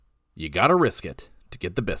You gotta risk it to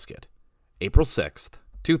get the biscuit. April 6th,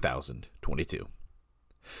 2022.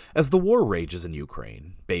 As the war rages in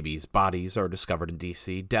Ukraine, babies' bodies are discovered in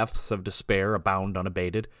D.C., deaths of despair abound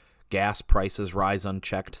unabated, gas prices rise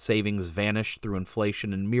unchecked, savings vanish through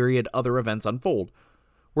inflation, and myriad other events unfold,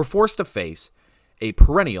 we're forced to face a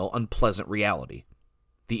perennial unpleasant reality.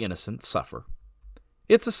 The innocent suffer.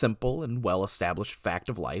 It's a simple and well-established fact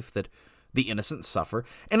of life that the innocent suffer,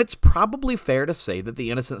 and it's probably fair to say that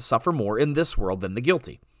the innocent suffer more in this world than the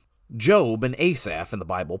guilty. Job and Asaph in the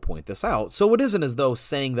Bible point this out, so it isn't as though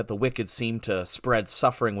saying that the wicked seem to spread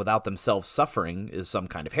suffering without themselves suffering is some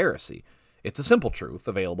kind of heresy. It's a simple truth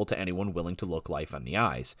available to anyone willing to look life in the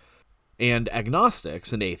eyes. And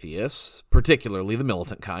agnostics and atheists, particularly the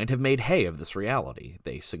militant kind, have made hay of this reality.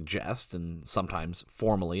 They suggest, and sometimes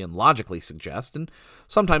formally and logically suggest, and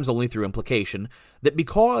sometimes only through implication, that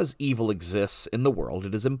because evil exists in the world,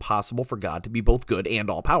 it is impossible for God to be both good and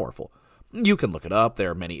all-powerful. You can look it up.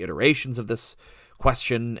 There are many iterations of this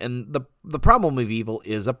question, and the problem of evil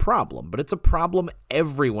is a problem, but it's a problem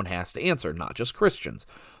everyone has to answer, not just Christians.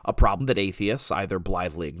 A problem that atheists either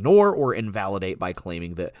blithely ignore or invalidate by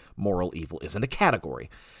claiming that moral evil isn't a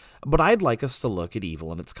category. But I'd like us to look at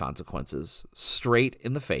evil and its consequences straight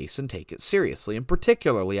in the face and take it seriously, and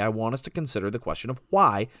particularly I want us to consider the question of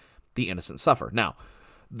why the innocent suffer. Now,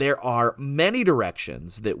 there are many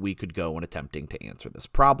directions that we could go in attempting to answer this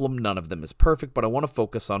problem. None of them is perfect, but I want to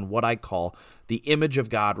focus on what I call the image of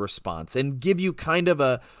God response and give you kind of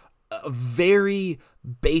a very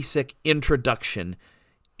basic introduction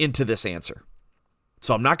into this answer.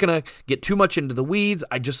 So I'm not going to get too much into the weeds.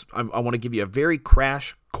 I want to give you a very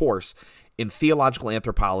crash course in theological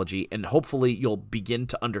anthropology, and hopefully you'll begin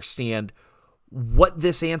to understand what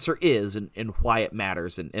this answer is and why it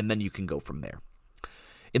matters, and then you can go from there.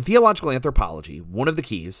 In theological anthropology, one of the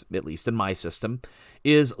keys, at least in my system,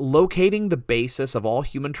 is locating the basis of all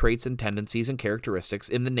human traits and tendencies and characteristics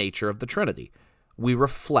in the nature of the Trinity. We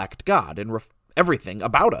reflect God, and everything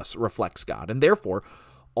about us reflects God, and therefore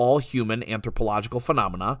all human anthropological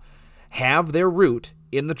phenomena have their root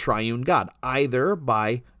in the triune God, either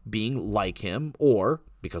by being like him or,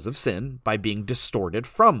 because of sin, by being distorted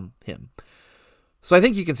from him. So I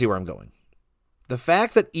think you can see where I'm going. The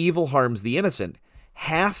fact that evil harms the innocent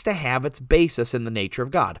has to have its basis in the nature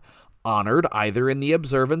of God, honored either in the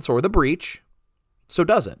observance or the breach. So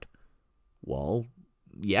does it? Well,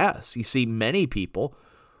 yes. You see, many people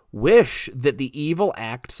wish that the evil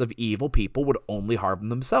acts of evil people would only harm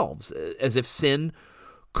themselves, as if sin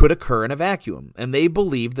could occur in a vacuum, and they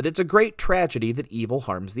believe that it's a great tragedy that evil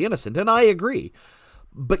harms the innocent, and I agree.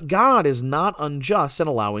 But God is not unjust in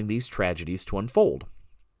allowing these tragedies to unfold.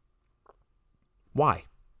 Why?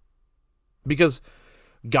 Because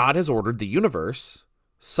God has ordered the universe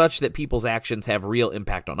such that people's actions have real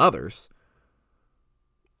impact on others.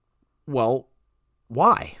 Well,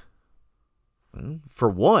 why?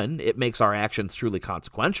 For one, it makes our actions truly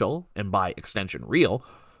consequential and by extension real,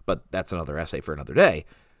 but that's another essay for another day.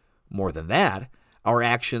 More than that, our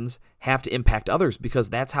actions have to impact others because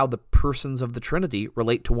that's how the persons of the Trinity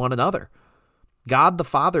relate to one another. God the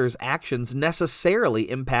Father's actions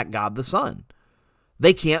necessarily impact God the Son.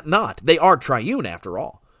 They can't not. They are triune after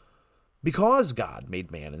all. Because God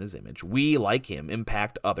made man in his image, we, like him,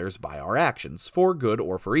 impact others by our actions, for good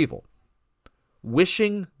or for evil.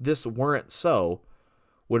 Wishing this weren't so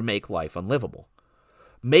would make life unlivable.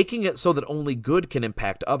 Making it so that only good can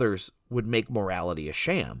impact others would make morality a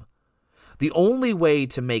sham. The only way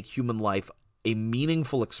to make human life a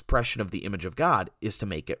meaningful expression of the image of God is to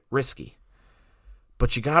make it risky.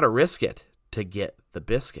 But you gotta risk it to get the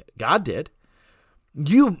biscuit. God did.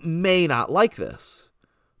 You may not like this,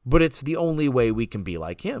 but it's the only way we can be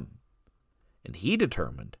like him. And he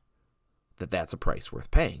determined that that's a price worth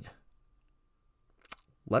paying.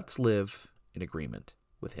 Let's live in agreement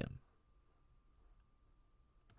with him.